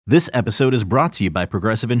This episode is brought to you by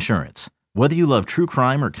Progressive Insurance. Whether you love true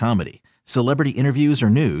crime or comedy, celebrity interviews or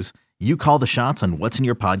news, you call the shots on what's in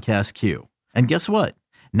your podcast queue. And guess what?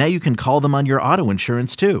 Now you can call them on your auto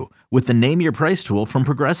insurance too with the Name Your Price tool from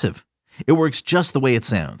Progressive. It works just the way it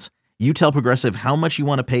sounds. You tell Progressive how much you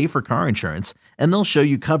want to pay for car insurance, and they'll show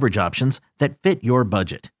you coverage options that fit your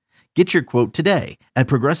budget. Get your quote today at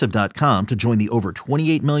Progressive.com to join the over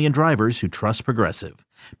 28 million drivers who trust Progressive.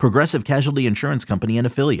 Progressive Casualty Insurance Company and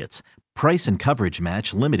Affiliates. Price and coverage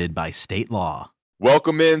match limited by state law.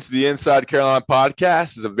 Welcome into the Inside Carolina podcast.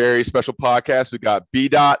 This is a very special podcast. We got B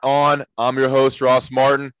Daht on. I'm your host, Ross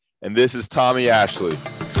Martin, and this is Tommy Ashley.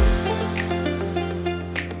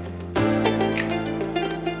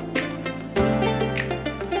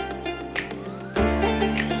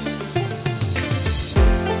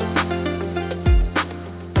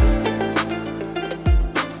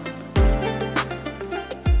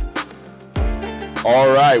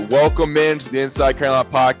 All right, welcome into the Inside Carolina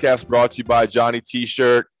podcast, brought to you by Johnny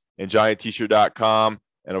T-Shirt and JohnnyT-Shirt.com,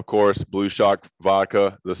 and of course, Blue Shock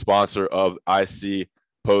Vodka, the sponsor of IC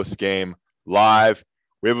Post Game Live.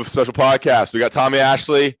 We have a special podcast. We got Tommy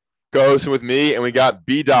Ashley co-hosting with me, and we got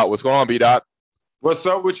B Daht. What's going on, B Daht? What's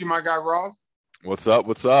up with you, my guy Ross? What's up?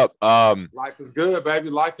 What's up? Life is good, baby.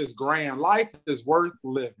 Life is grand. Life is worth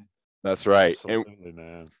living. That's right. Absolutely,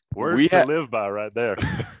 man. Words to live by right there.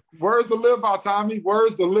 Words to live by, Tommy.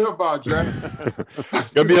 Words to live by, Dre.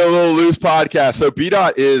 Gonna be a little loose podcast. So B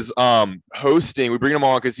Daht is hosting. We bring him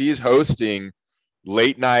on because he is hosting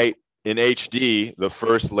Late Night in HD, the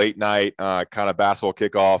first late night kind of basketball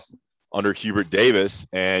kickoff under Hubert Davis,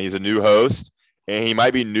 and he's a new host. And he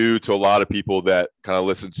might be new to a lot of people that kind of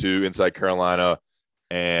listen to Inside Carolina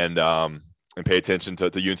and pay attention to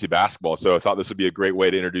UNC basketball. So I thought this would be a great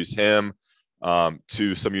way to introduce him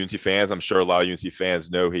to some UNC fans. I'm sure a lot of UNC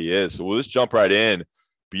fans know who he is. So we'll just jump right in.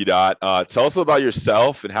 B Daht, tell us about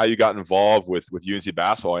yourself and how you got involved with UNC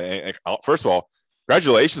basketball. And first of all,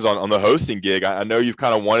 congratulations on the hosting gig. I know you've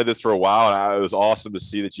kind of wanted this for a while, and it was awesome to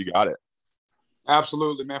see that you got it.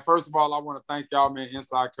 Absolutely, man. First of all, I want to thank y'all, man.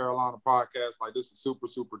 Inside Carolina podcast, like, this is super,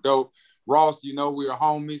 super dope. Ross, you know, we are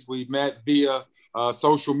homies. We met via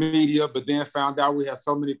social media, but then found out we had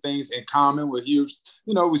so many things in common. We're huge.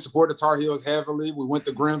 You know, we support the Tar Heels heavily. We went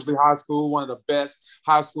to Grimsley High School, one of the best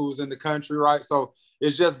high schools in the country, right? So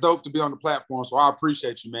it's just dope to be on the platform. So I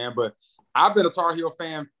appreciate you, man. But I've been a Tar Heel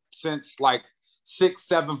fan since like 6th,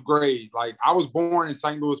 7th grade. Like, I was born in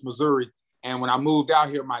St. Louis, Missouri. And when I moved out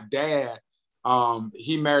here, my dad,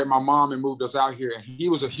 he married my mom and moved us out here. And he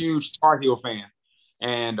was a huge Tar Heel fan.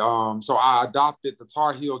 And so I adopted the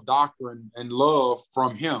Tar Heel doctrine and love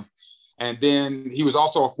from him. And then he was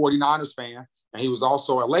also a 49ers fan, and he was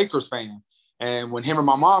also a Lakers fan. And when him and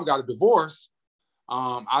my mom got a divorce,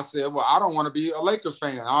 I said, well, I don't want to be a Lakers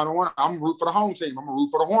fan. I'm root for the home team. I'm a root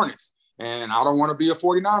for the Hornets. And I don't want to be a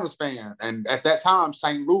 49ers fan. And at that time,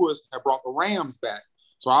 St. Louis had brought the Rams back.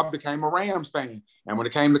 So I became a Rams fan. And when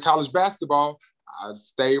it came to college basketball, I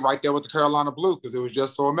stayed right there with the Carolina Blue because it was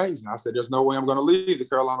just so amazing. I said, there's no way I'm going to leave the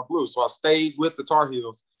Carolina Blue. So I stayed with the Tar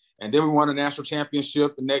Heels. And then we won a national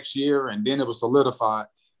championship the next year, and then it was solidified.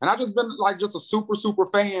 And I've just been like just a super, super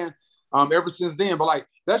fan ever since then. But like,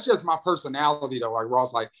 that's just my personality though. Like,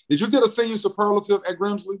 Ross, like, did you get a senior superlative at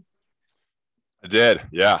Grimsley? I did,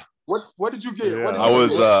 yeah. What did you get?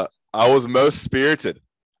 Yeah. I was most spirited.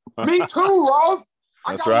 Me too, Ross.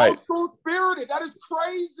 That's I got right. most school spirited. That is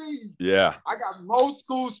crazy. Yeah. I got most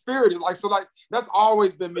school spirited. Like, so like, that's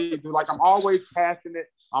always been me, dude. Like, I'm always passionate.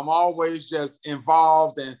 I'm always just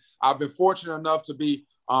involved. And I've been fortunate enough to be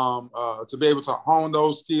able to hone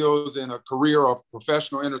those skills in a career of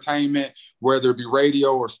professional entertainment, whether it be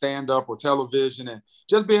radio or stand-up or television, and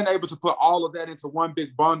just being able to put all of that into one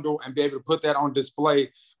big bundle and be able to put that on display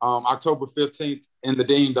October 15th in the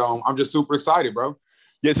Dean Dome. I'm just super excited, bro.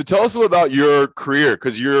 Yeah, so tell us a little about your career,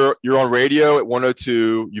 because you're on radio at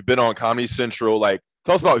 102. You've been on Comedy Central. Like,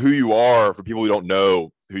 tell us about who you are for people who don't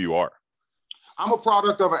know who you are. I'm a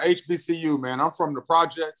product of an HBCU, man. I'm from the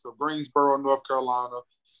projects of Greensboro, North Carolina,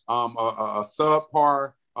 a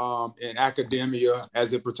subpar in academia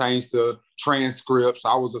as it pertains to transcripts.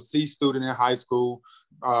 I was a C student in high school,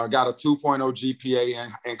 got a 2.0 GPA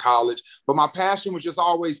in college. But my passion was just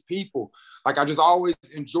always people. Like, I just always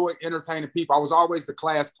enjoyed entertaining people. I was always the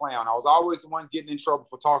class clown. I was always the one getting in trouble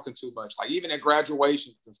for talking too much, like even at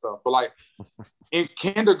graduations and stuff. But like in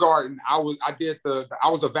kindergarten, I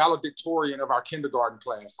was a valedictorian of our kindergarten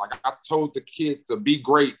class. Like, I told the kids to be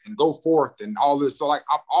great and go forth and all this. So like,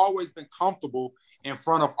 I've always been comfortable in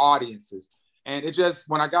front of audiences. And it just,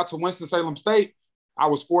 when I got to Winston-Salem State, I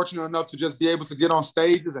was fortunate enough to just be able to get on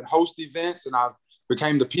stages and host events. And I've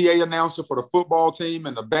became the PA announcer for the football team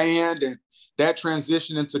and the band, and that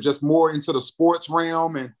transitioned into just more into the sports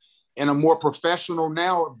realm and in a more professional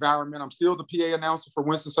now environment. I'm still the PA announcer for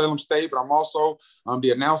Winston-Salem State, but I'm also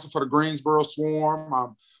the announcer for the Greensboro Swarm.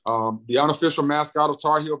 I'm the unofficial mascot of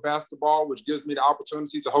Tar Heel basketball, which gives me the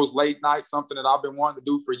opportunity to host late night, something that I've been wanting to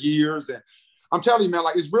do for years. And I'm telling you, man,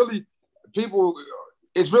 like it's really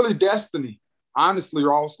destiny, honestly,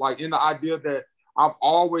 Ross, like in the idea that I've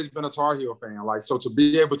always been a Tar Heel fan. Like, so to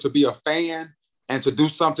be able to be a fan and to do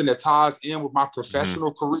something that ties in with my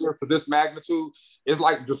professional career to this magnitude, it's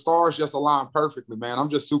like the stars just align perfectly, man. I'm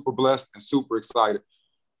just super blessed and super excited.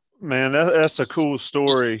 Man, that's a cool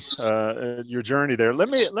story, your journey there. Let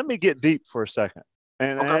me get deep for a second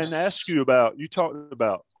and ask you about, you talked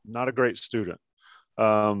about not a great student,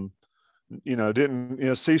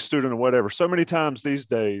 C student or whatever. So many times these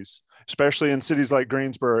days, especially in cities like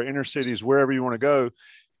Greensboro, inner cities, wherever you want to go,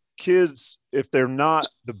 kids, if they're not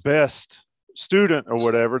the best student or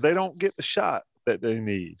whatever, they don't get the shot that they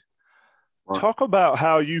need. Right. Talk about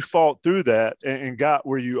how you fought through that and got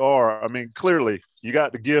where you are. I mean, clearly you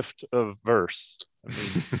got the gift of verse. I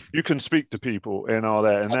mean, you can speak to people and all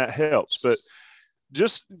that, and that helps. But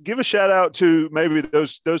just give a shout out to maybe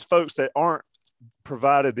those folks that aren't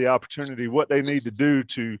provided the opportunity, what they need to do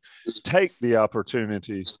to take the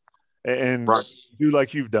opportunity and do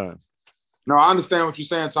like you've done. No, I understand what you're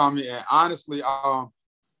saying, Tommy. And honestly, a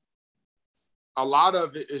lot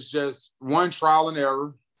of it is just one, trial and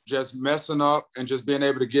error, just messing up and just being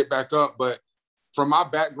able to get back up. But from my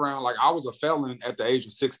background, like I was a felon at the age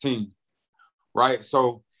of 16, right?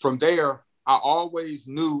 So from there, I always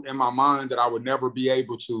knew in my mind that I would never be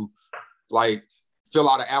able to like fill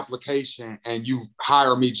out an application and you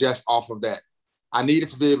hire me just off of that. I needed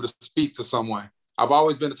to be able to speak to someone. I've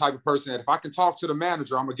always been the type of person that if I can talk to the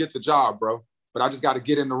manager, I'm gonna get the job, bro. But I just got to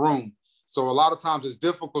get in the room. So a lot of times it's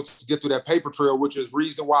difficult to get through that paper trail, which is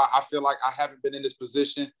reason why I feel like I haven't been in this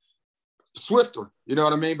position swifter. You know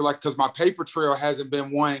what I mean? But like, because my paper trail hasn't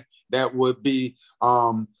been one that would be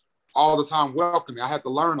all the time welcoming. I had to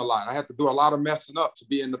learn a lot. I had to do a lot of messing up to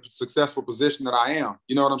be in the successful position that I am.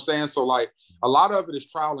 You know what I'm saying? So like a lot of it is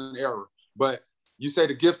trial and error. But you say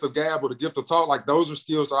the gift of gab or the gift of talk, like those are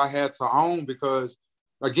skills that I had to own because,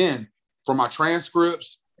 again, from my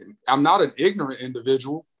transcripts, I'm not an ignorant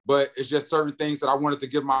individual, but it's just certain things that I wanted to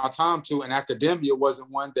give my time to, and academia wasn't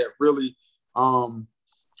one that really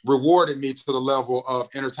rewarded me to the level of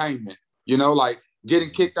entertainment. You know, like getting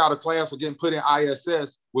kicked out of class or getting put in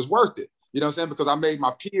ISS was worth it. You know what I'm saying? Because I made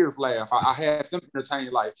my peers laugh. I had them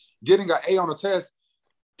entertained. Like getting an A on a test,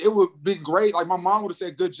 it would be great. Like my mom would have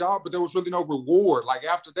said, good job, but there was really no reward. Like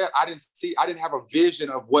after that, I didn't have a vision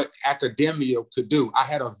of what academia could do. I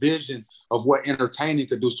had a vision of what entertaining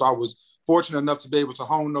could do. So I was fortunate enough to be able to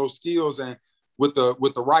hone those skills, and with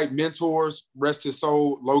the right mentors, rest his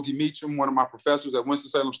soul, Logie Meacham, one of my professors at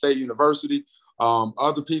Winston-Salem State University,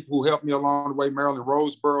 other people who helped me along the way, Marilyn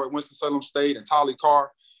Roseborough at Winston-Salem State, and Tolly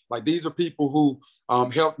Carr. Like these are people who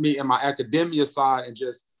helped me in my academia side and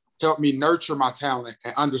just helped me nurture my talent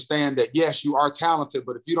and understand that, yes, you are talented,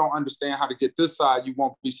 but if you don't understand how to get this side, you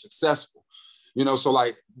won't be successful. You know, so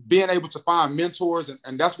like being able to find mentors, and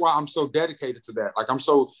that's why I'm so dedicated to that. Like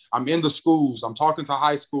I'm in the schools, I'm talking to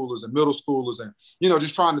high schoolers and middle schoolers, and, you know,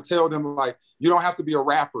 just trying to tell them, like, you don't have to be a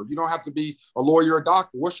rapper. You don't have to be a lawyer or a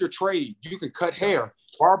doctor. What's your trade? You can cut hair.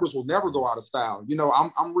 Barbers will never go out of style. You know,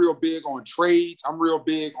 I'm real big on trades. I'm real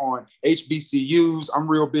big on HBCUs. I'm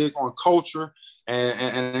real big on culture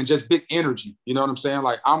and just big energy. You know what I'm saying?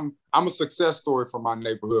 Like I'm a success story for my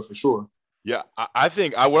neighborhood for sure. Yeah, I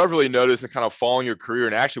think what I've really noticed and kind of following your career,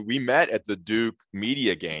 and actually we met at the Duke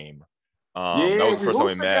media game. That was the first time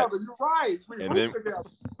we met. You're right.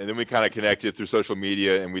 And then we kind of connected through social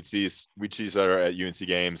media, and we'd see each other at UNC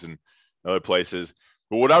games and other places.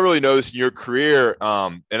 But what I really noticed in your career,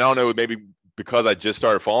 and I don't know, maybe because I just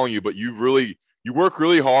started following you, but you work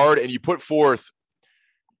really hard and you put forth.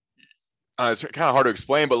 It's kind of hard to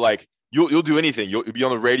explain, but like. You'll do anything. You'll be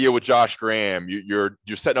on the radio with Josh Graham. You're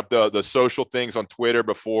setting up the social things on Twitter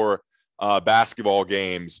before basketball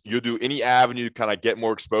games. You'll do any avenue to kind of get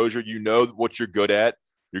more exposure. You know what you're good at.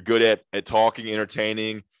 You're good at talking,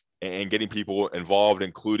 entertaining, and getting people involved,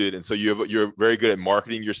 included. And so you're very good at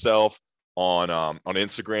marketing yourself on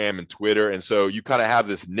Instagram and Twitter. And so you kind of have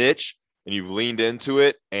this niche, and you've leaned into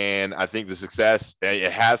it. And I think the success,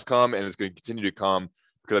 it has come, and it's going to continue to come.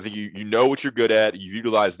 Because I think you know what you're good at, you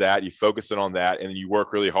utilize that, you focus in on that, and then you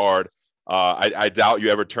work really hard. I doubt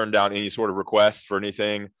you ever turn down any sort of requests for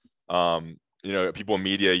anything. You know, people in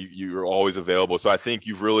media, you're always available. So I think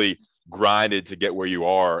you've really grinded to get where you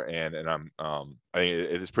are. And I think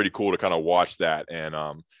it's pretty cool to kind of watch that. And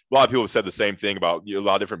a lot of people have said the same thing about a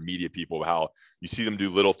lot of different media people, how you see them do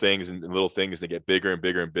little things and little things, and they get bigger and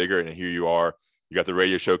bigger and bigger. And here you are, you got the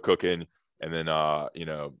radio show cooking. And then,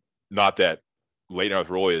 not that Late Night with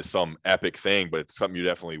Roy is some epic thing, but it's something you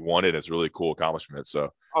definitely wanted. It's a really cool accomplishment.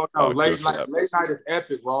 So, late night is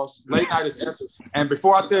epic, Ross. Late night is epic. And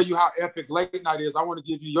before I tell you how epic late night is, I want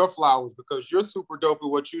to give you your flowers, because you're super dope at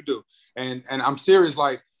what you do. And I'm serious.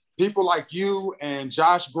 Like, people like you and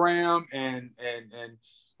Josh Graham and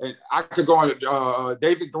I could go on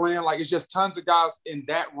David Glenn. Like, it's just tons of guys in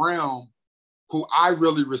that realm who I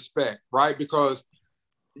really respect, right? Because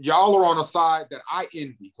y'all are on a side that I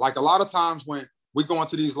envy. Like, a lot of times when we go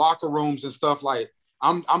into these locker rooms and stuff, like,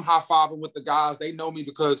 I'm high-fiving with the guys. They know me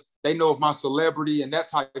because they know of my celebrity and that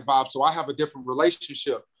type of vibe. So I have a different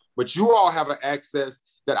relationship. But you all have an access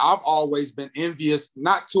that I've always been envious,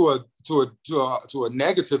 not to a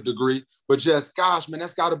negative degree, but just, gosh, man,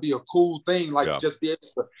 that's got to be a cool thing. Like, to just be able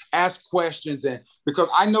to ask questions, and because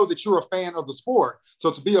I know that you're a fan of the sport. So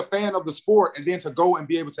to be a fan of the sport and then to go and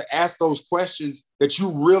be able to ask those questions that you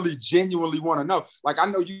really genuinely want to know. Like, I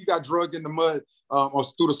know you got drugged in the mud or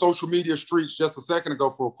through the social media streets just a second ago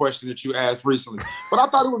for a question that you asked recently. But I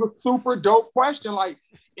thought it was a super dope question. Like,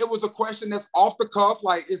 it was a question that's off the cuff.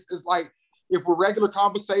 Like, it's like, if we're regular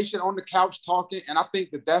conversation on the couch talking, and I think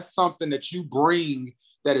that that's something that you bring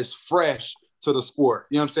that is fresh to the sport.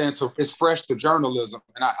 You know what I'm saying? So it's fresh to journalism.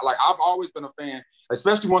 And I've always been a fan,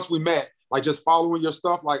 especially once we met, like, just following your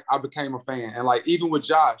stuff, like, I became a fan. And like, even with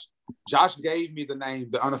Josh gave me the name,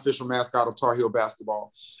 the unofficial mascot of Tar Heel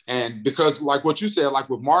basketball. And because, like what you said, like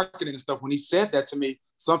with marketing and stuff, when he said that to me,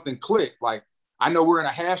 something clicked. Like, I know we're in a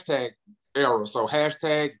hashtag era. So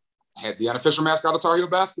hashtag had the unofficial mascot of Tar Heel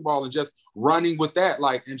basketball, and just running with that.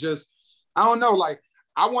 Like, and just, I don't know, like,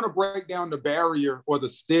 I want to break down the barrier or the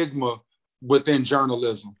stigma within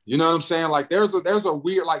journalism. You know what I'm saying? Like, there's a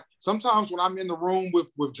weird, like, sometimes when I'm in the room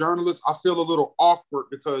with journalists, I feel a little awkward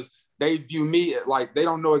because they view me like they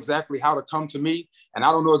don't know exactly how to come to me, and I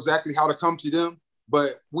don't know exactly how to come to them.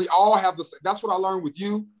 But we all have that's what I learned with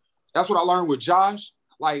you. That's what I learned with Josh.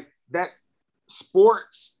 Like, that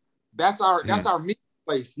sports, that's our meeting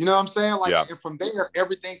place. You know what I'm saying? Like, and from there,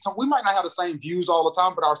 everything comes. We might not have the same views all the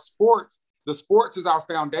time, but the sports is our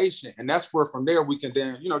foundation. And that's where from there we can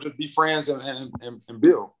then, just be friends and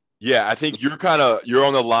build. Yeah, I think you're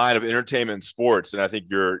on the line of entertainment and sports, and I think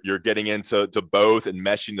you're getting into both and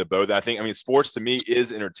meshing the both. I mean, sports to me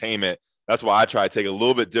is entertainment. That's why I try to take a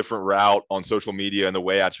little bit different route on social media and the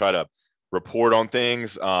way I try to report on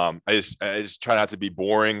things. I just try not to be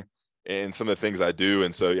boring in some of the things I do,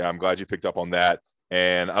 and so I'm glad you picked up on that.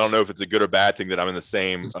 And I don't know if it's a good or bad thing that I'm in the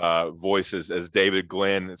same voice as David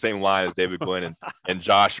Glenn, same line as David Glenn and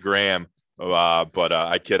Josh Graham. But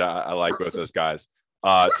I kid, I like both those guys.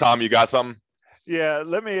 Tom, you got something? Yeah,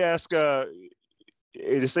 let me ask.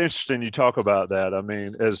 It's interesting you talk about that. I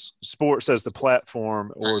mean, as sports as the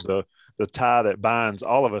platform or the tie that binds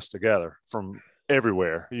all of us together from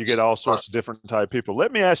everywhere, you get all sorts of different type of people.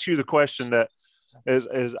 Let me ask you the question that, as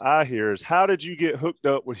I hear, is how did you get hooked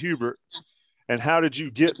up with Hubert, and how did you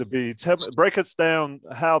get to be? Break us down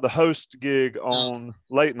how the host gig on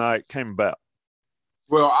Late Night came about.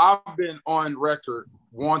 Well, I've been on record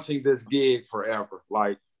wanting this gig forever.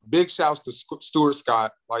 Like, big shouts to Stuart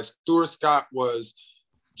Scott. Like, Stuart Scott was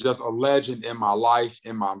just a legend in my life,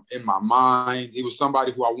 in my mind. He was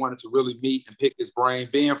somebody who I wanted to really meet and pick his brain,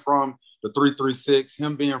 being from the 336,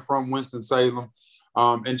 him being from Winston-Salem.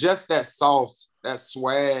 And just that sauce, that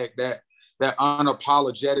swag, that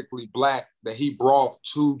unapologetically Black that he brought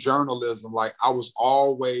to journalism. Like, I was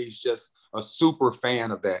always just a super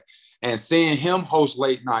fan of that. And seeing him host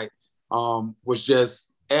Late Night was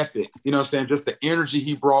just epic. You know what I'm saying? Just the energy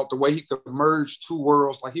he brought, the way he could merge two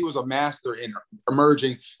worlds. Like, he was a master in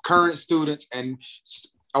emerging current students and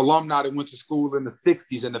alumni that went to school in the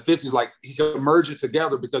 60s and the 50s. Like, he could merge it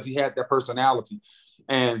together because he had that personality.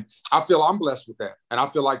 And I feel I'm blessed with that. And I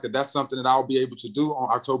feel like that's something that I'll be able to do on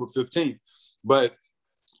October 15th. But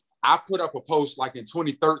I put up a post like in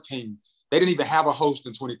 2013. They didn't even have a host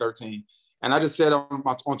in 2013. And I just said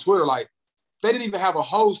on Twitter, like, they didn't even have a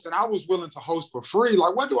host, and I was willing to host for free.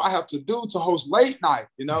 Like, what do I have to do to host Late Night,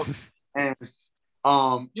 And,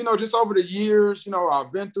 just over the years,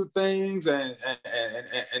 I've been through things, and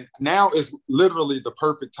now is literally the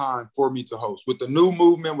perfect time for me to host. With the new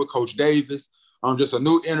movement with Coach Davis, just a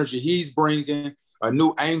new energy he's bringing, a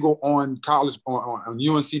new angle on college, on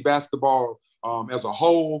UNC basketball as a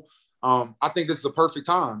whole. I think this is the perfect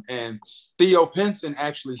time. And Theo Pinson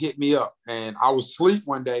actually hit me up, and I was asleep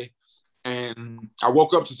one day, And I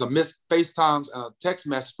woke up to some missed FaceTimes and a text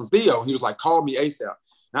message from Theo. He was like, call me ASAP.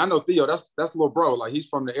 Now I know Theo, that's little bro. Like, he's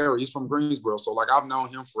from the area. He's from Greensboro. So like, I've known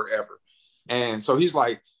him forever. And so he's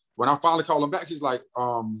like, when I finally called him back, he's like,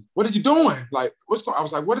 what are you doing? Like, what's going on? I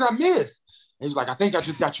was like, what did I miss? And he was like, I think I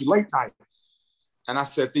just got you late night. And I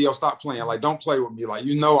said, Theo, stop playing. Like, don't play with me. Like,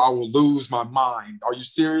 you know, I will lose my mind. Are you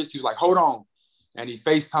serious? He was like, hold on. And he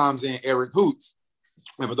FaceTimes in Eric Hoots.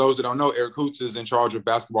 And for those that don't know, Eric Hoots is in charge of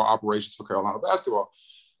basketball operations for Carolina basketball.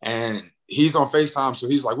 And he's on FaceTime. So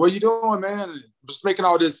he's like, what are you doing, man? And just making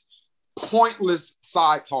all this pointless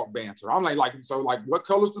side talk banter. I'm like, what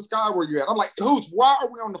color's the sky where you at? I'm like, Hoots, why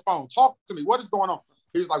are we on the phone? Talk to me. What is going on?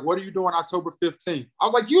 He's like, what are you doing October 15th? I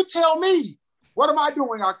was like, you tell me. What am I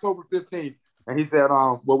doing October 15th? And he said,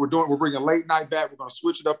 we're bringing late night back. We're going to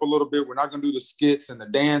switch it up a little bit. We're not going to do the skits and the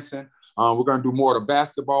dancing. We're going to do more of the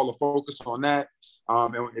basketball or focus on that.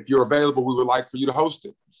 And if you're available, we would like for you to host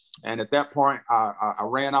it. And at that point, I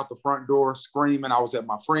ran out the front door screaming. I was at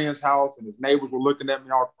my friend's house and his neighbors were looking at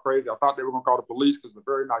me all crazy. I thought they were going to call the police because it's a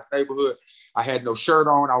very nice neighborhood. I had no shirt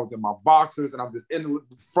on. I was in my boxers and I'm just in the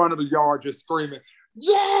front of the yard just screaming,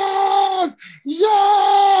 yes,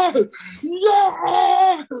 yes,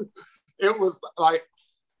 yes. It was like,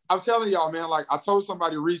 I'm telling y'all, man, like I told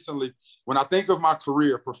somebody recently, when I think of my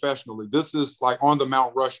career professionally, this is like on the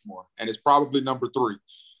Mount Rushmore, and it's probably number 3.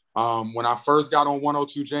 When I first got on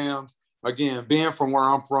 102 Jams, again, being from where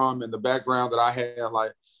I'm from and the background that I had,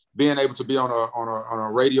 like being able to be on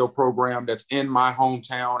a radio program that's in my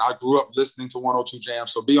hometown. I grew up listening to 102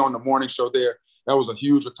 Jams, so be on the morning show there, that was a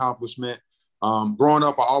huge accomplishment. Growing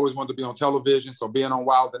up, I always wanted to be on television, so being on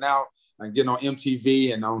Wild 'N Out and getting on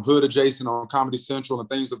MTV and on Hood Adjacent on Comedy Central and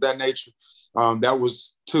things of that nature, that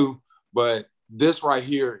was 2. But this right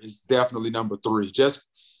here is definitely number 3. Just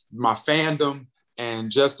my fandom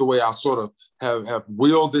and just the way I sort of have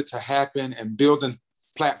willed it to happen and building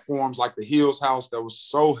platforms like the Hills House that was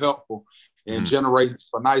so helpful in generating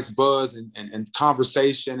a nice buzz and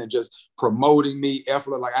conversation and just promoting me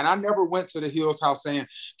effort. Like, and I never went to the Hills House saying,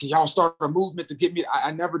 can y'all start a movement to get me?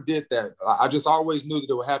 I never did that. I just always knew that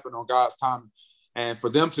it would happen on God's time. And for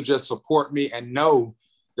them to just support me and know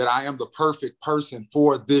that I am the perfect person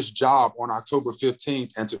for this job on October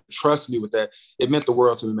 15th and to trust me with that, it meant the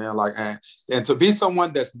world to me, man. Like, and to be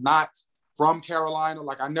someone that's not from Carolina,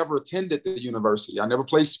 like I never attended the university. I never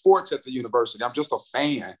played sports at the university. I'm just a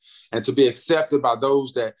fan. And to be accepted by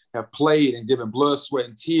those that have played and given blood, sweat,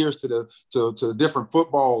 and tears to the different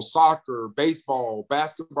football, soccer, baseball,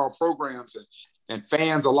 basketball programs and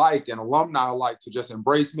fans alike and alumni alike to just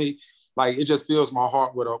embrace me. Like, it just fills my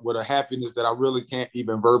heart with a happiness that I really can't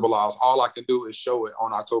even verbalize. All I can do is show it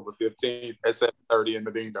on October 15th at 7:30 in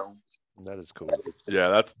the Ding Dome. That is cool.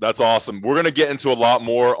 Yeah, that's awesome. We're going to get into a lot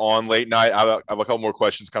more on late night. I have a couple more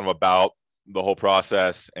questions kind of about the whole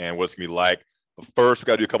process and what it's going to be like. But first, we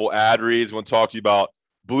got to do a couple ad reads. I want to talk to you about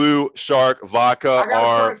Blue Shark Vodka.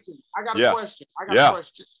 I got a question.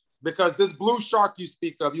 Because this Blue Shark you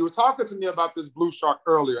speak of, you were talking to me about this Blue Shark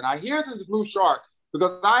earlier, and I hear this Blue Shark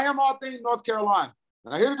because I am all things North Carolina.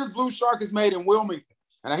 And I hear this Blue Shark is made in Wilmington.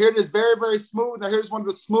 And I hear this very, very smooth. And I hear it's one of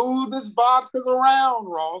the smoothest vodkas around,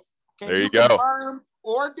 Ross. Can you confirm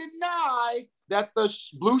or deny that the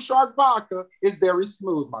Blue Shark vodka is very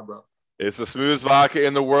smooth, my brother? It's the smoothest vodka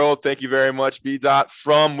in the world. Thank you very much, B Daht.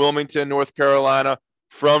 From Wilmington, North Carolina,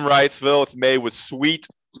 from Wrightsville. It's made with sweet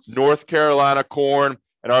North Carolina corn.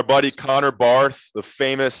 And our buddy Connor Barth, the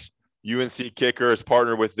famous UNC kicker, has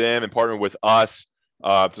partnered with them and partnered with us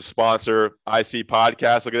to sponsor IC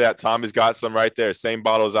Podcast. Look at that. Tommy's got some right there. Same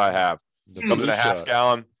bottle as I have. It comes in a half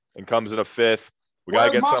gallon and comes in a fifth. We got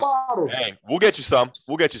to get some. Bottle? Hey, we'll get you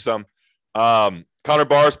some. Connor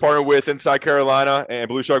Barr's partnered with Inside Carolina and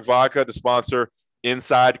Blue Shark Vodka to sponsor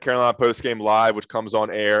Inside Carolina Postgame Live, which comes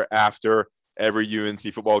on air after every UNC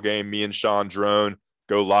football game. Me and Sean Drone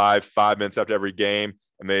go live 5 minutes after every game,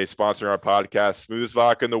 and they sponsor our podcast. Smoothest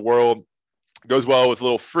vodka in the world. Goes well with a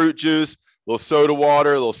little fruit juice, a little soda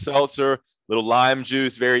water, a little seltzer, a little lime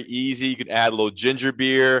juice. Very easy. You can add a little ginger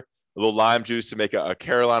beer, a little lime juice to make a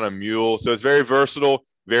Carolina Mule. So it's very versatile,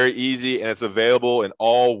 very easy, and it's available in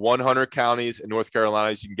all 100 counties in North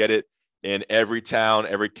Carolina. So you can get it in every town,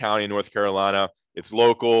 every county in North Carolina. It's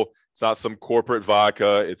local. It's not some corporate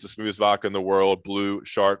vodka. It's the smoothest vodka in the world, Blue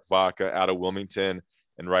Shark Vodka out of Wilmington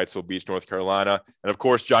and Wrightsville Beach, North Carolina. And, of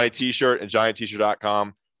course, Johnny T-shirt and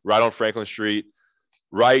johnnyt-shirt.com, right on Franklin Street,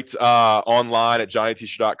 right online at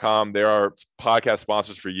johnnyt-shirt.com. There are podcast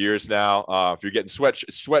sponsors for years now. If you're getting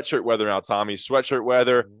sweatshirt weather now, Tommy, sweatshirt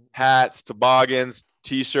weather, hats, toboggans,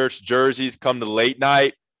 T-shirts, jerseys, come to late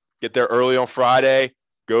night. Get there early on Friday.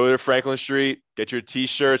 go to Franklin Street, get your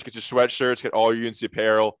T-shirts, get your sweatshirts, get all your UNC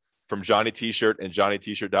apparel from Johnny T-shirt and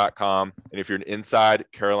johnnytshirt.com. And if you're an Inside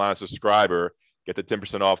Carolina subscriber, get the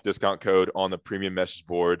 10% off discount code on the premium message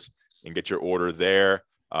boards and get your order there.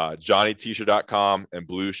 johnnytshirt.com and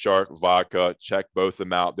Blue Shark Vodka. Check both of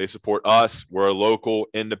them out. They support us. We're a local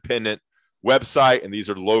independent website, and these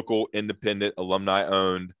are local independent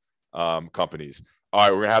alumni-owned companies. All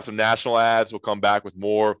right, we're going to have some national ads. We'll come back with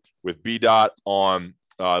more with B Daht on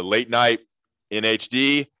late night in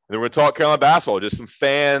HD. And then we're going to talk Carolina basketball, just some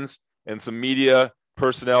fans and some media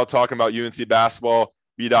personnel talking about UNC basketball.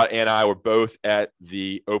 B Daht and I were both at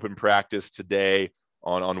the open practice today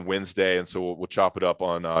on Wednesday, and so we'll chop it up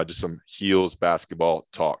on just some Heels basketball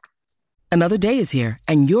talk. Another day is here,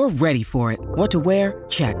 and you're ready for it. What to wear?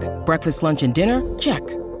 Check. Breakfast, lunch, and dinner? Check.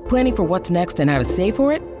 Planning for what's next and how to save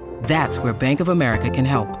for it? That's where Bank of America can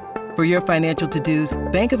help. For your financial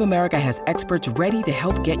to-dos, Bank of America has experts ready to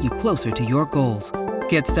help get you closer to your goals.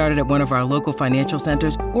 Get started at one of our local financial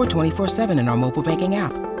centers or 24/7 in our mobile banking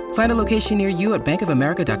app. Find a location near you at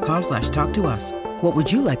bankofamerica.com/talktous. What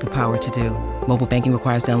would you like the power to do? Mobile banking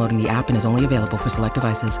requires downloading the app and is only available for select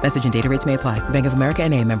devices. Message and data rates may apply. Bank of America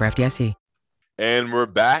N.A., member FDIC. And we're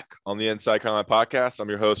back on the Inside Carolina podcast. I'm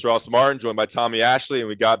your host, Ross Martin, joined by Tommy Ashley, and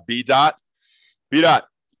we got B Daht. B Daht,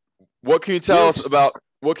 what can you tell us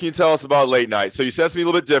about late night? So you said something a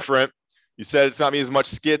little bit different. You said it's not me as much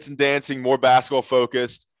skits and dancing, more basketball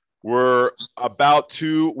focused. We're about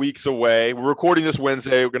 2 weeks away. We're recording this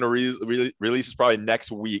Wednesday. We're going to release this probably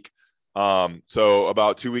next week. So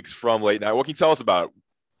about 2 weeks from late night. What can you tell us about it?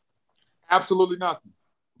 Absolutely nothing.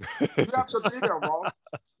 You have to be there, Ross.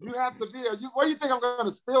 You have to be there. What do you think I'm going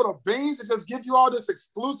to spill the beans and just give you all this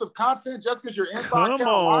exclusive content just because you're inside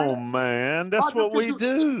Carolina? Come on, man. That's what we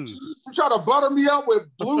do. You try to butter me up with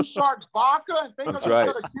Blue Shark vodka and think I'm going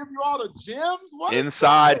to give you all the gems? What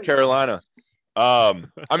inside Carolina. I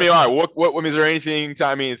mean, all right. What is there anything? It's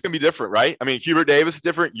going to be different, right? I mean, Hubert Davis is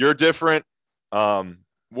different. You're different.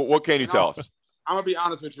 What can you tell us? I'm going to be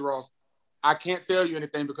honest with you, Ross. I can't tell you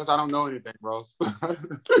anything because I don't know anything, Ross.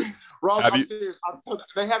 Ross, I'm serious.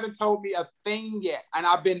 They haven't told me a thing yet, and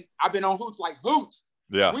I've been on hoots.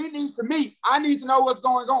 Yeah, we need to meet. I need to know what's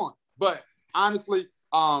going on. But honestly,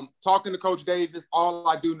 talking to Coach Davis, all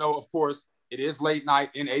I do know, of course, it is late night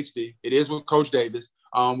in HD. It is with Coach Davis.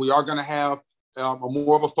 We are going to have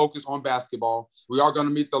more of a focus on basketball. We are going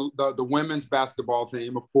to meet the women's basketball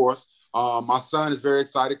team, of course. My son is very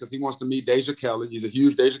excited because he wants to meet Deja Kelly. He's a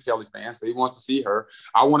huge Deja Kelly fan, so he wants to see her.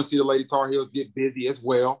 I want to see the Lady Tar Heels get busy as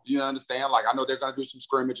well. You understand? Like, I know they're going to do some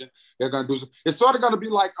scrimmaging. They're going to do some. It's sort of going to be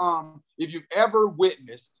like if you've ever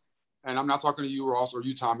witnessed, and I'm not talking to you, Ross, or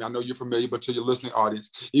you, Tommy. I know you're familiar, but to your listening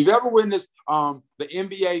audience, if you've ever witnessed the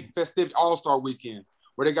NBA festive All-Star Weekend,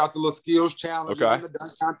 where they got the little skills challenge and the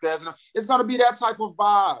dunk contest, it's going to be that type of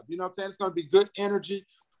vibe. You know what I'm saying? It's going to be good energy.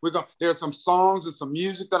 There's some songs and some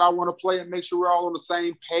music that I want to play and make sure we're all on the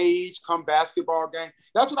same page come basketball game.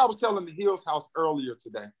 That's what I was telling the Hills house earlier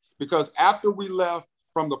today, because after we left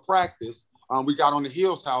from the practice, we got on the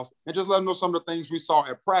Hills house and just let them know some of the things we saw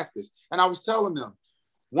at practice. And I was telling them,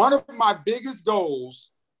 one of my biggest goals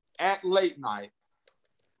at late night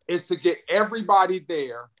is to get everybody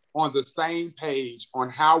there on the same page on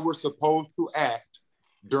how we're supposed to act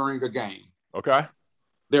during a game. Okay.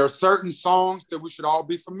 There are certain songs that we should all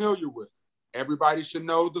be familiar with. Everybody should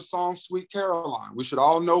know the song Sweet Caroline. We should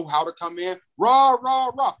all know how to come in, rah,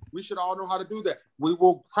 rah, rah. We should all know how to do that. We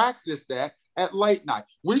will practice that at late night.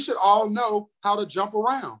 We should all know how to jump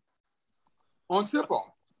around on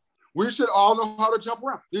tip-off. We should all know how to jump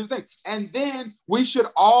around. These things. And then we should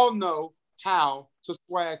all know how to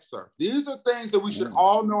swag surf. These are things that we should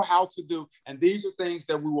all know how to do. And these are things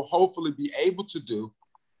that we will hopefully be able to do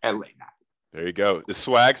at late night. There you go. The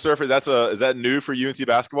swag surfer. Is that new for UNC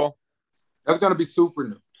basketball? That's going to be super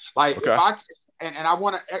new. Like, okay. If I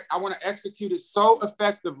want to execute it so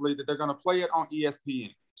effectively that they're going to play it on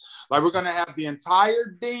ESPN. Like, we're going to have the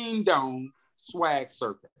entire Dean Dome swag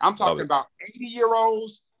surfing. I'm talking about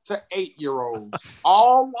 80-year-olds to 8-year-olds,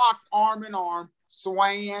 all locked arm in arm,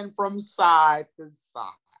 swaying from side to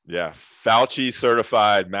side. Yeah, Fauci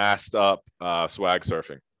certified, masked up swag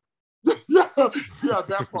surfing. yeah,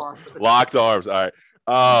 that part. Locked arms. All right.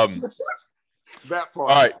 That part.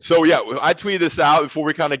 All right. So, yeah, I tweeted this out before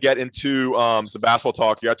we kind of get into some basketball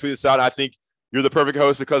talk here. I tweeted this out. And I think you're the perfect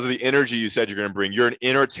host because of the energy you said you're going to bring. You're an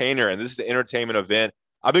entertainer, and this is an entertainment event.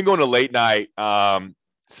 I've been going to late night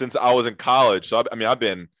since I was in college. So, I've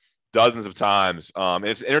been dozens of times. And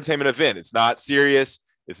it's an entertainment event. It's not serious.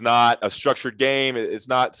 It's not a structured game. It's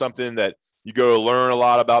not something that you go to learn a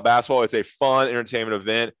lot about basketball. It's a fun entertainment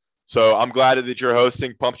event. So I'm glad that you're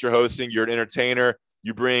hosting. Pumped you're hosting. You're an entertainer.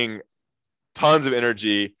 You bring tons of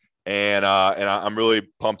energy, and I'm really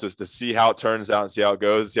pumped to see how it turns out and see how it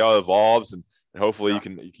goes, see how it evolves, and hopefully you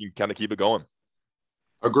can kind of keep it going.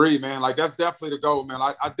 Agreed, man. Like, that's definitely the goal, man.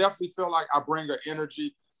 I definitely feel like I bring an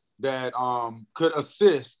energy that could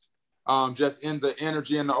assist just in the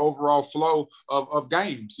energy and the overall flow of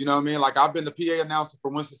games. You know what I mean? Like, I've been the PA announcer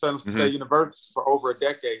for Winston-Salem State University for over a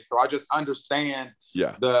decade, so I just understand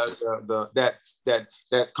that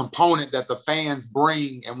component that the fans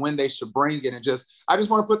bring and when they should bring it. And I just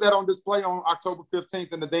want to put that on display on October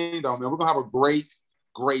 15th in the Dean Dome, man. We're gonna have a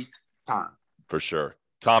great time for sure.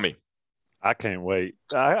 Tommy, I can't wait.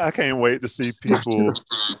 I can't wait to see people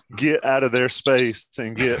get out of their space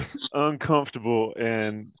and get uncomfortable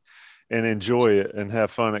and enjoy it and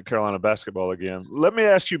have fun at Carolina basketball again. Let me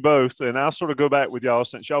ask you both, and I'll sort of go back with y'all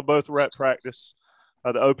since y'all both were at practice,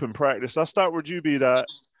 the open practice. I'll start with you, B Daht.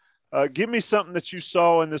 Give me something that you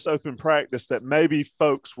saw in this open practice that maybe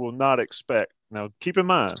folks will not expect. Now, keep in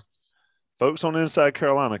mind, folks on Inside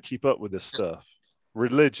Carolina keep up with this stuff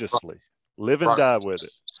religiously, live and die with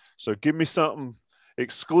it. So give me something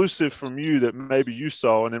exclusive from you that maybe you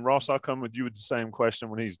saw, and then Ross, I'll come with you with the same question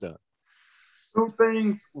when he's done. Two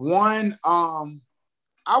things. One,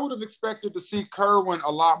 I would have expected to see Kerwin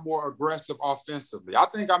a lot more aggressive offensively. I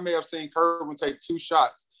think I may have seen Kerwin take 2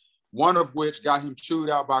 shots, one of which got him chewed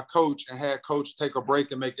out by Coach and had Coach take a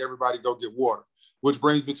break and make everybody go get water, which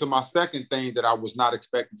brings me to my second thing that I was not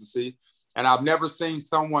expecting to see. And I've never seen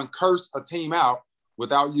someone curse a team out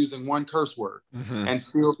without using one curse word and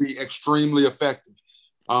still be extremely effective.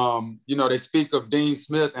 They speak of Dean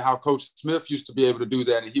Smith and how Coach Smith used to be able to do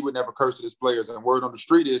that, and he would never curse at his players. And word on the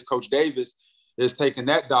street is Coach Davis is taking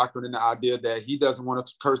that doctrine and the idea that he doesn't want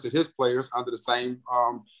to curse at his players under the same,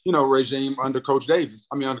 regime under Coach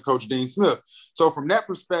Dean Smith. So from that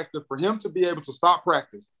perspective, for him to be able to stop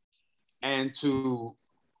practice and to,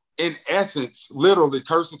 in essence, literally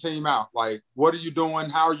curse the team out, like, what are you doing?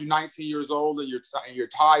 How are you 19 years old and you're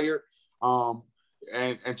tired?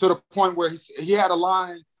 And to the point where he had a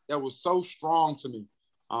line that was so strong to me.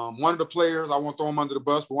 One of the players, I won't throw him under the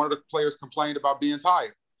bus, but one of the players complained about being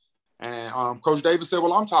tired. And Coach Davis said,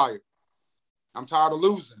 well, I'm tired. I'm tired of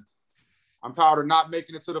losing. I'm tired of not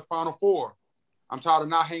making it to the Final Four. I'm tired of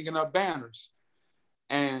not hanging up banners.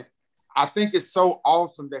 And I think it's so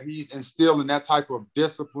awesome that he's instilling that type of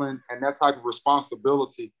discipline and that type of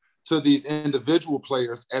responsibility to these individual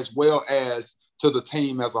players as well as to the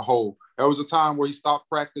team as a whole. There was a time where he stopped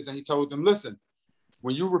practice and he told them, listen,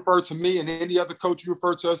 when you refer to me and any other coach, you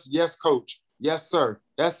refer to us, yes, coach. Yes, sir.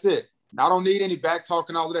 That's it. I don't need any back talk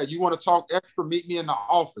and all of that. You want to talk extra, meet me in the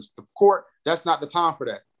office. The court, that's not the time for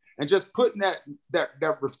that. And just putting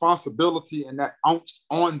that responsibility and that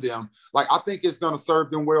on them, like, I think it's going to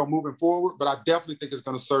serve them well moving forward, but I definitely think it's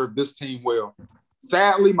going to serve this team well.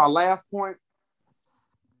 Sadly, my last point,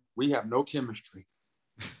 we have no chemistry.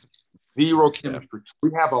 Zero chemistry.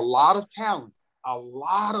 We have a lot of talent.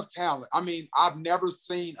 I mean, I've never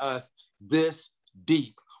seen us this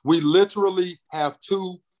deep. We literally have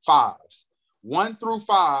 2 5s. 1 through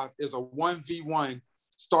 5 is a 1v1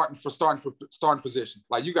 starting position.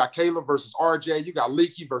 Like, you got Caleb versus RJ, you got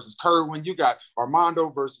Leaky versus Kerwin, you got Armando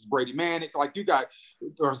versus Brady Manick, like, you got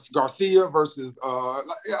Garcia versus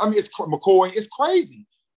it's McCoy. It's crazy.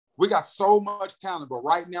 We got so much talent, but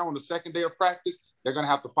right now on the second day of practice, they're going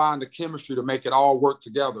to have to find the chemistry to make it all work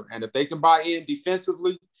together. And if they can buy in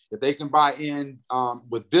defensively, if they can buy in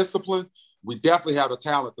with discipline, we definitely have the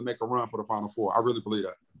talent to make a run for the Final Four. I really believe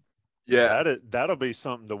that. Yeah, that'll be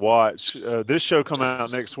something to watch. This show coming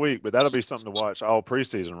out next week, but that'll be something to watch all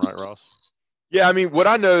preseason, right, Ross? Yeah, I mean, what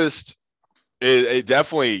I noticed is it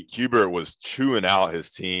definitely Hubert was chewing out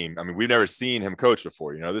his team. I mean, we've never seen him coach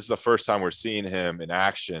before. This is the first time we're seeing him in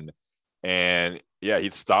action. And, yeah,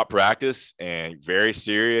 he'd stop practice and very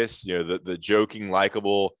serious. The joking,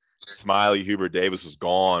 likable, smiley Hubert Davis was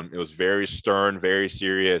gone. It was very stern, very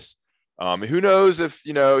serious. Who knows if,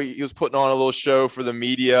 he was putting on a little show for the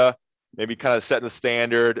media, maybe kind of setting the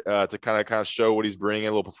standard to kind of show what he's bringing,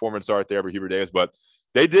 a little performance art there for Hubert Davis. But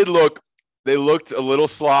they looked a little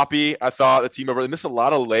sloppy. I thought the team over, they missed a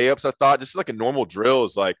lot of layups. I thought just like a normal drill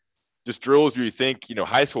is like just drills where you think,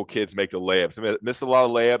 high school kids make the layups. I mean, missed a lot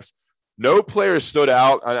of layups. No players stood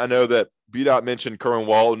out. I know that B Daht mentioned Kerwin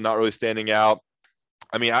Walton not really standing out.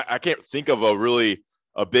 I mean, I can't think of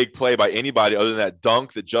a big play by anybody other than that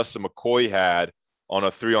dunk that Justin McCoy had on a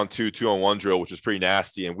 3-on-2, 2-on-1 drill, which was pretty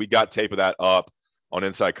nasty. And we got tape of that up on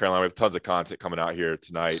Inside Carolina. We have tons of content coming out here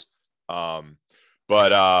tonight. But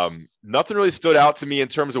But nothing really stood out to me in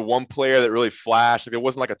terms of one player that really flashed. Like, it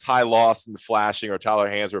wasn't like a Ty Lawson flashing or Tyler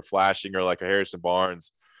Hansworth flashing or like a Harrison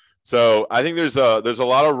Barnes. So I think there's a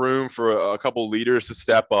lot of room for a couple leaders to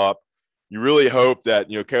step up. You really hope that,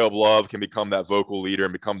 Caleb Love can become that vocal leader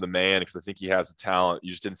and become the man, because I think he has the talent.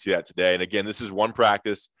 You just didn't see that today. And again, this is one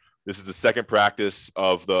practice. This is the second practice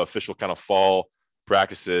of the official kind of fall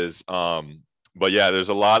practices. But yeah, there's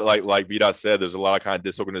a lot, like B Daht said, there's a lot of kind of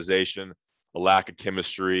disorganization, a lack of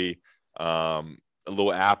chemistry, a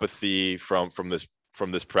little apathy from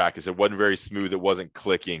this practice. It wasn't very smooth. It wasn't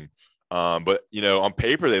clicking. But on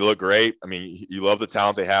paper, they look great. I mean, you love the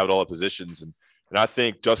talent they have at all the positions. And I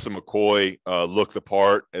think Justin McCoy looked the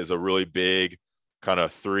part as a really big kind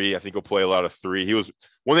of three. I think he'll play a lot of three. He was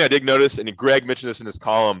one thing I did notice, and Greg mentioned this in his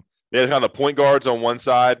column. They had kind of the point guards on one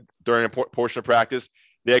side during a portion of practice.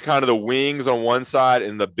 They had kind of the wings on one side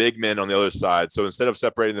and the big men on the other side. So instead of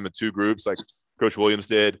separating them in two groups like Coach Williams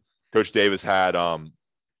did, Coach Davis had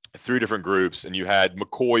three different groups, and you had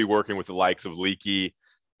McCoy working with the likes of Leakey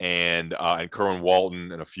and Kerwin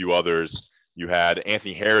Walton and a few others. You had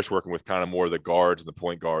Anthony Harris working with kind of more of the guards and the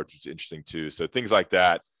point guards, which is interesting too. So things like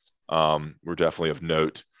that were definitely of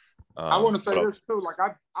note. I want to say this too.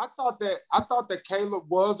 Like I thought that Caleb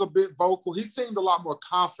was a bit vocal. He seemed a lot more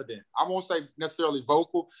confident. I won't say necessarily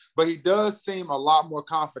vocal, but he does seem a lot more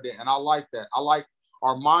confident, and I like that. I like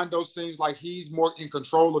Armando. Seems like he's more in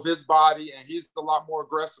control of his body, and he's a lot more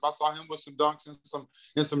aggressive. I saw him with some dunks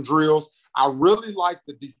and some drills. I really like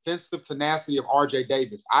the defensive tenacity of RJ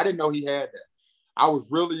Davis. I didn't know he had that. I was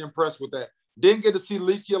really impressed with that. Didn't get to see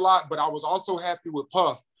Leakey a lot, but I was also happy with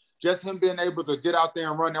Puff. Just him being able to get out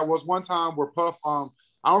there and run. There was one time where Puff, I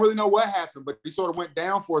don't really know what happened, but he sort of went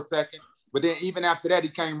down for a second. But then even after that, he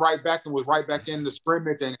came right back and was right back in the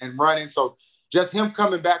scrimmage and running. So just him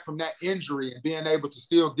coming back from that injury and being able to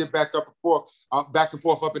still get back and forth,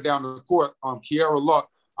 up and down the court. Kiara Luck,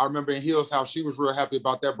 I remember in Hill's house, she was real happy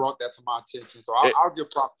about that, brought that to my attention. So I'll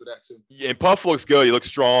give props to that too. Yeah, and Puff looks good. He looks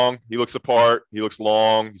strong. He looks apart. He looks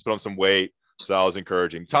long. He's put on some weight. So that was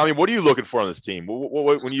encouraging. Tommy, what are you looking for on this team?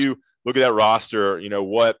 When you look at that roster,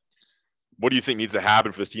 what do you think needs to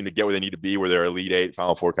happen for this team to get where they need to be, where they're Elite Eight,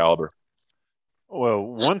 Final Four caliber? Well,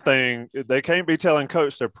 one thing, they can't be telling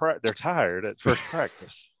coach they're tired at first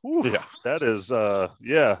practice. Ooh, yeah, that is,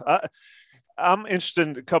 I'm interested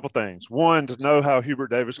in a couple things. One, to know how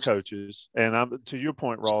Hubert Davis coaches, and to your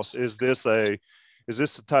point, Ross, is this the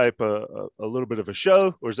type of a little bit of a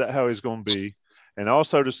show, or is that how he's going to be? And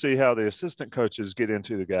also to see how the assistant coaches get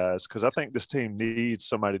into the guys, because I think this team needs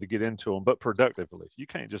somebody to get into them, but productively. You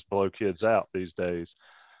can't just blow kids out these days.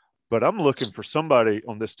 But I'm looking for somebody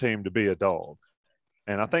on this team to be a dog.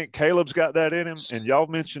 And I think Caleb's got that in him. And y'all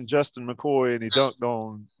mentioned Justin McCoy, and he dunked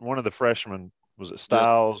on one of the freshmen. Was it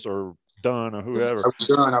Styles or Dunn or whoever?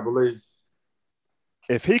 Dunn, I believe.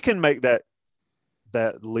 If he can make that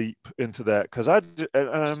leap into that, because I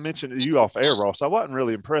mentioned to you off air, Ross, I wasn't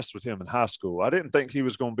really impressed with him in high school. I didn't think he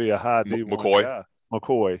was going to be a high D1 guy.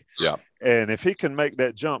 McCoy. Yeah. And if he can make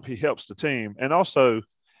that jump, he helps the team. And also,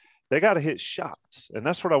 they got to hit shots. And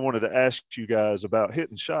that's what I wanted to ask you guys about,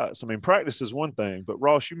 hitting shots. I mean, practice is one thing, but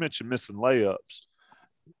Ross, you mentioned missing layups.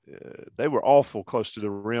 They were awful close to the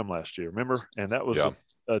rim last year, remember? And that was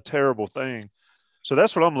a terrible thing. So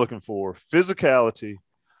that's what I'm looking for: physicality,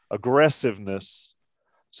 aggressiveness,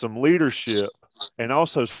 some leadership, and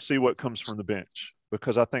also see what comes from the bench,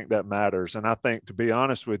 because I think that matters. And I think, to be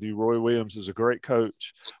honest with you, Roy Williams is a great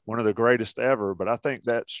coach, one of the greatest ever, but I think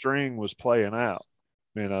that string was playing out,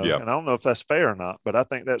 and I don't know if that's fair or not, but I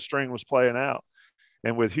think that string was playing out.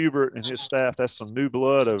 And with Hubert and his staff, that's some new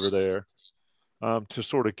blood over there, to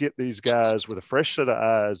sort of get these guys with a fresh set of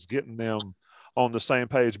eyes, getting them on the same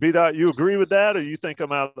page. B Daht, you agree with that, or you think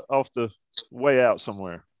I'm off the way out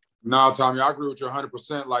somewhere? No, Tommy, I agree with you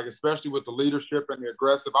 100%. Like, especially with the leadership and the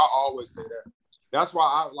aggressive, I always say that. That's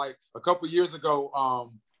why a couple of years ago,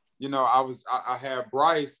 I had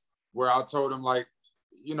Bryce where I told him, like,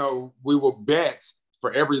 we will bet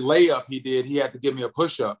for every layup he did, he had to give me a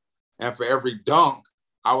push-up. And for every dunk,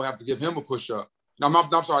 I would have to give him a push-up. No,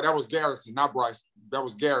 I'm sorry, that was Garrison, not Bryce. That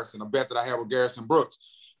was Garrison, a bet that I had with Garrison Brooks.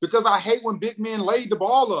 Because I hate when big men laid the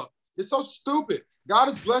ball up. It's so stupid. God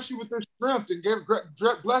has blessed you with this strength and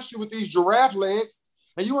blessed you with these giraffe legs,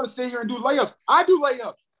 and you want to sit here and do layups. I do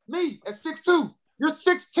layups. Me at 6'2", you're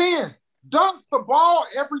 6'10". Dunk the ball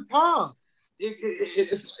every time.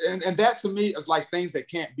 And that to me is like things that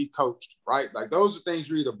can't be coached, right? Like, those are things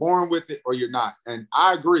you're either born with it or you're not. And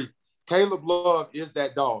I agree. Caleb Love is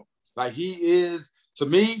that dog. Like, he is, to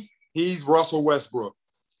me, he's Russell Westbrook.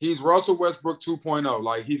 He's Russell Westbrook 2.0.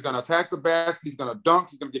 Like, he's going to attack the basket. He's going to dunk.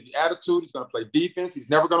 He's going to give you attitude. He's going to play defense. He's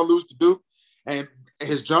never going to lose to Duke. And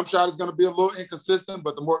his jump shot is going to be a little inconsistent,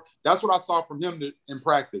 but that's what I saw from him in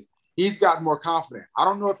practice. He's gotten more confident. I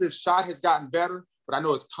don't know if his shot has gotten better, but I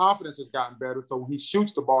know his confidence has gotten better. So when he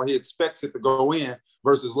shoots the ball, he expects it to go in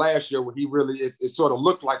versus last year where it sort of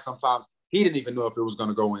looked like sometimes he didn't even know if it was going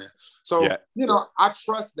to go in. So, I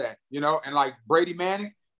trust that, and like Brady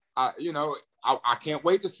Manning, I can't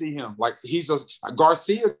wait to see him. Like,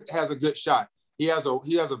 Garcia has a good shot. He has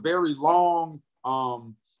a very long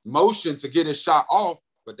motion to get his shot off,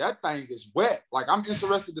 but that thing is wet. Like, I'm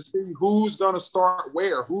interested to see who's going to start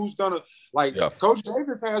where, who's going to Coach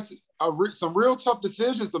Davis has some real tough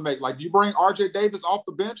decisions to make. Like, do you bring RJ Davis off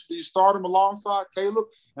the bench? Do you start him alongside Caleb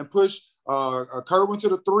and push Kerwin to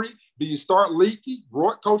the 3? Do you start Leaky?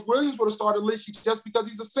 Coach Williams would have started Leaky just because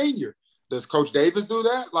he's a senior. Does Coach Davis do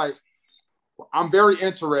that? Like, I'm very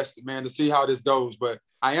interested, man, to see how this goes, but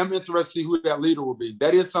I am interested to see who that leader will be.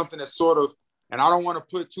 That is something that's sort of, and I don't want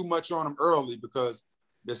to put too much on him early because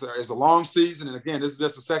it's a long season. And again, this is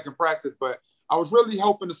just a second practice, but I was really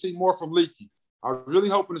hoping to see more from Leaky. I was really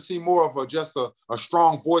hoping to see more of a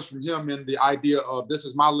strong voice from him in the idea of, this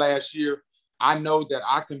is my last year. I know that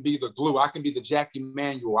I can be the glue. I can be the Jackie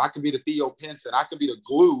Manuel. I can be the Theo Pinson. I can be the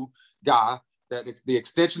glue guy, that it's the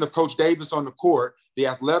extension of Coach Davis on the court, the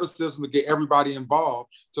athleticism to get everybody involved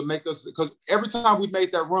to make us, because every time we've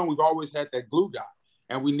made that run, we've always had that glue guy.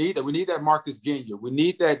 And we need that. We need that Marcus Ginyard. We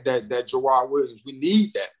need that Jawad Williams. We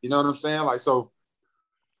need that. You know what I'm saying? Like, so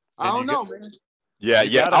I don't know, man. Yeah,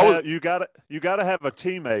 you gotta have a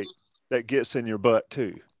teammate that gets in your butt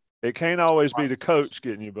too. It can't always be the coach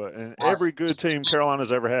getting your butt. And every good team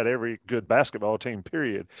Carolina's ever had, every good basketball team,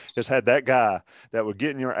 period, has had that guy that would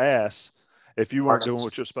get in your ass if you weren't doing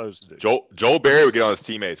what you're supposed to do. Joel Berry would get on his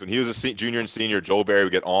teammates. When he was a junior and senior, Joel Berry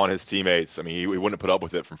would get on his teammates. I mean, he wouldn't put up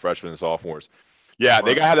with it from freshmen and sophomores. Yeah,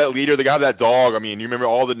 they got to have that leader. They got to have that dog. I mean, you remember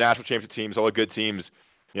all the national championship teams, all the good teams,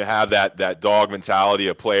 have that dog mentality,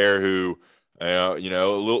 a player who, a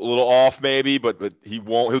little off maybe, but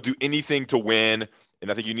he'll do anything to win.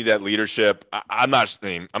 And I think you need that leadership. I'm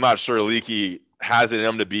not sure Leaky has it in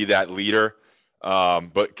him to be that leader.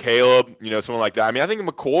 But Caleb, someone like that. I mean, I think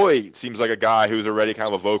McCoy seems like a guy who's already kind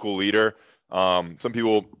of a vocal leader. Some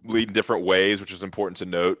people lead in different ways, which is important to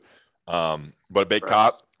note. But Big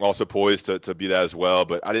Cop also poised to be that as well.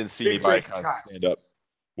 But I didn't see anybody kind of stand up.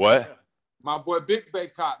 What? My boy, Big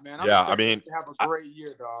Cop, man. I mean, have a great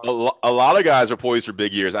year, dog. A lot of guys are poised for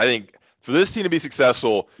big years. I think for this team to be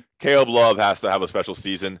successful, Caleb Love has to have a special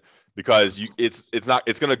season because it's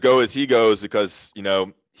going to go as he goes because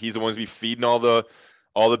he's the one who's be feeding all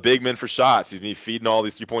the big men for shots. He's been feeding all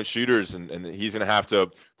these 3-point shooters, and he's going to have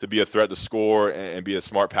to be a threat to score and be a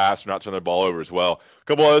smart passer, not turn the ball over as well. A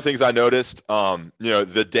couple other things I noticed.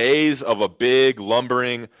 The days of a big,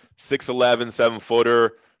 lumbering 6'11",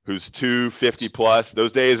 7-footer who's 250 plus,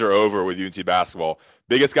 those days are over with UNC basketball.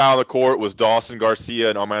 Biggest guy on the court was Dawson Garcia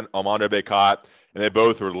and Armando Bacot, and they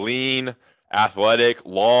both were lean, athletic,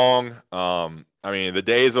 long. The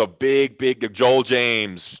days of big Joel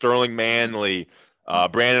James, Sterling Manley,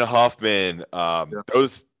 Brandon Huffman,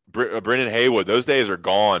 Brendan Haywood, those days are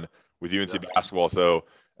gone with UNC basketball. So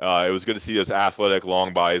it was good to see those athletic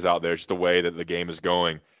long bodies out there, just the way that the game is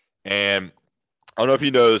going. And I don't know if you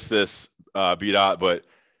noticed this, B Daht, but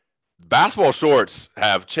basketball shorts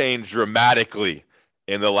have changed dramatically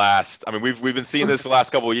in the last. I mean, we've been seeing this the last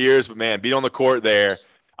couple of years, but man, being on the court there,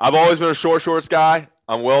 I've always been a short shorts guy.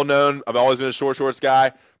 I'm well known. I've always been a short shorts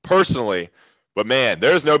guy personally, but man,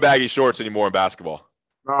 there's no baggy shorts anymore in basketball.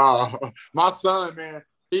 My son, man,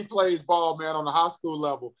 he plays ball, man, on the high school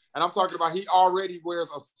level, and I'm talking about he already wears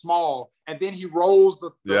a small, and then he rolls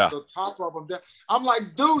the top of them down. I'm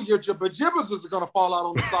like, dude, your jibbas is gonna fall out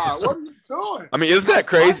on the side. What are you doing? I mean, isn't that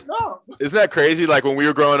crazy? Isn't that crazy? Like when we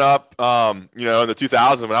were growing up, in the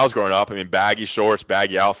 2000s, when I was growing up, I mean, baggy shorts,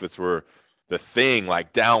 baggy outfits were the thing,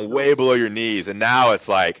 like down way below your knees, and now it's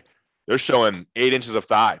like they're showing 8 inches of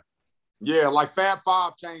thigh. Yeah, like Fab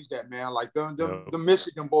Five changed that, man. Like the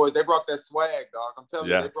Michigan boys, they brought that swag, dog. I'm telling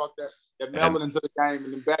you, they brought that melanin to the game,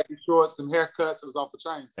 and them baggy shorts, them haircuts, it was off the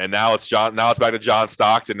chains. And now it's back to John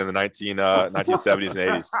Stockton in the 1970s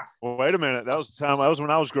and 80s. Well, wait a minute, that was the time. That was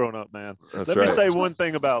when I was growing up, man. Let me right. say one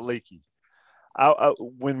thing about Leaky.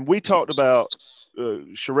 When we talked about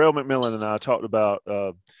Sherelle McMillan and I talked about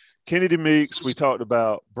Kennedy Meeks, we talked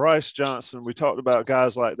about Bryce Johnson, we talked about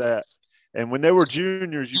guys like that. And when they were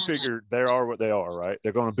juniors, you figured they are what they are, right?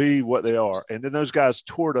 They're going to be what they are. And then those guys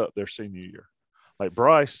toured up their senior year. Like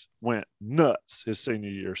Bryce went nuts his senior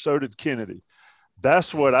year. So did Kennedy.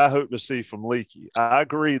 That's what I hope to see from Leaky. I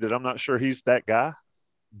agree that I'm not sure he's that guy,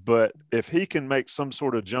 but if he can make some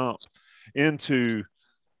sort of jump into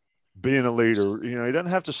being a leader, he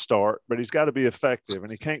doesn't have to start, but he's got to be effective,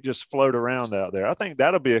 and he can't just float around out there. I think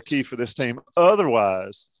that'll be a key for this team.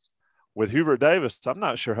 Otherwise, with Hubert Davis, I'm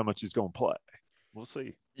not sure how much he's going to play. We'll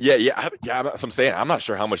see. Yeah. That's what I'm saying. I'm not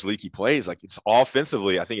sure how much Leaky plays. Like, it's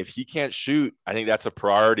offensively, I think if he can't shoot, I think that's a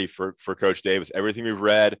priority for Coach Davis. Everything we've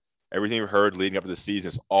read, everything we've heard leading up to the season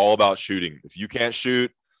is all about shooting. If you can't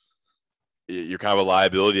shoot, you're kind of a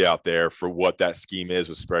liability out there for what that scheme is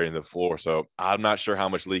with spreading the floor. So I'm not sure how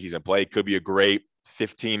much Leaky's going to play. Could be a great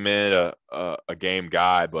 15-minute a game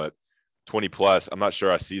guy, but 20 plus, I'm not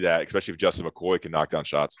sure I see that, especially if Justin McCoy can knock down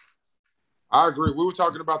shots. I agree. We were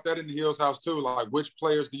talking about that in the Hills house too. Like, which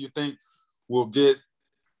players do you think will get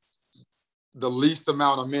the least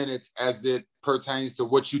amount of minutes as it pertains to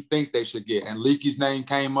what you think they should get? And Leaky's name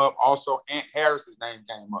came up. Also, Ant Harris's name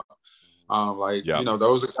came up.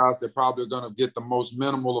 Those are guys that probably are going to get the most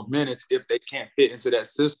minimal of minutes if they can't fit into that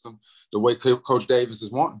system the way Coach Davis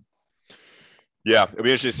is wanting. Yeah, it'll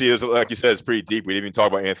be interesting to see. Like you said, it's pretty deep. We didn't even talk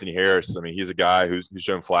about Anthony Harris. I mean, he's a guy who's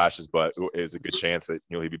shown flashes, but it's a good chance that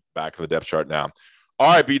he'll be back on the depth chart now.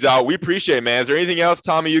 All right, B Daht, we appreciate it, man. Is there anything else,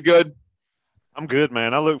 Tommy? You good? I'm good,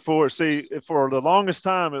 man. I look forward. See, for the longest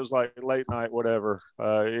time, it was like late night, whatever.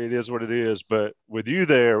 It is what it is. But with you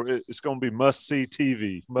there, it's going to be must-see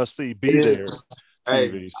TV, must-see be there TV.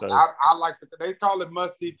 Hey, so I like they call it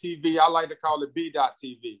must-see TV. I like to call it B Daht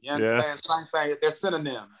TV. You understand? Yeah. Same thing. They're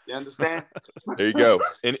synonyms. You understand? There you go.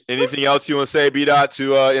 Anything else you want to say, B Daht,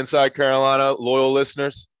 to Inside Carolina loyal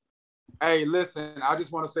listeners? Hey, listen, I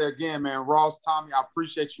just want to say again, man, Ross, Tommy, I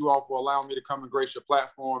appreciate you all for allowing me to come and grace your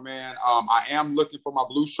platform, man. I am looking for my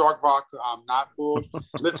blue shark vodka. I'm not bull.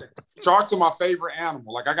 Listen, sharks are my favorite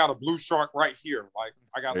animal. Like, I got a blue shark right here. Like,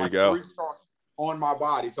 I got 3 sharks on my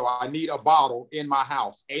body, so I need a bottle in my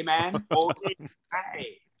house. Amen? Okay.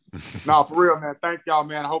 Hey. No, for real, man. Thank y'all,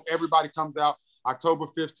 man. I hope everybody comes out October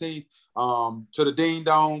 15th to the Dean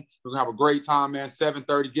Dome. We're going to have a great time, man.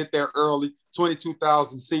 7:30. Get there early.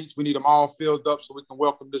 22,000 seats. We need them all filled up so we can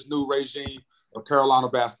welcome this new regime of Carolina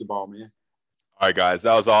basketball, man. All right, guys.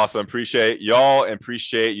 That was awesome. Appreciate y'all and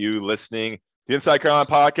appreciate you listening. The Inside Carolina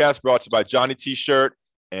podcast brought to you by Johnny T-Shirt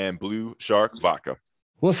and Blue Shark Vodka.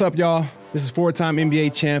 What's up, y'all? This is 4-time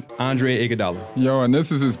NBA champ Andre Iguodala. Yo, and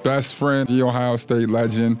this is his best friend, the Ohio State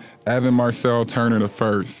legend, Evan Marcel Turner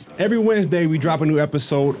I. Every Wednesday, we drop a new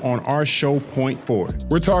episode on our show, Point Forward.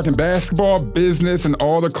 We're talking basketball, business, and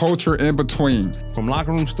all the culture in between. From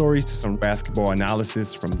locker room stories to some basketball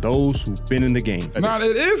analysis from those who've been in the game. Now,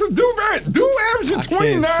 it is a dude averaging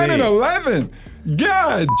 29 and 11.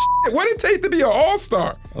 God, what did it take to be an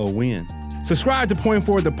all-star? A win. Subscribe to Point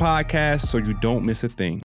Forward, the podcast, so you don't miss a thing.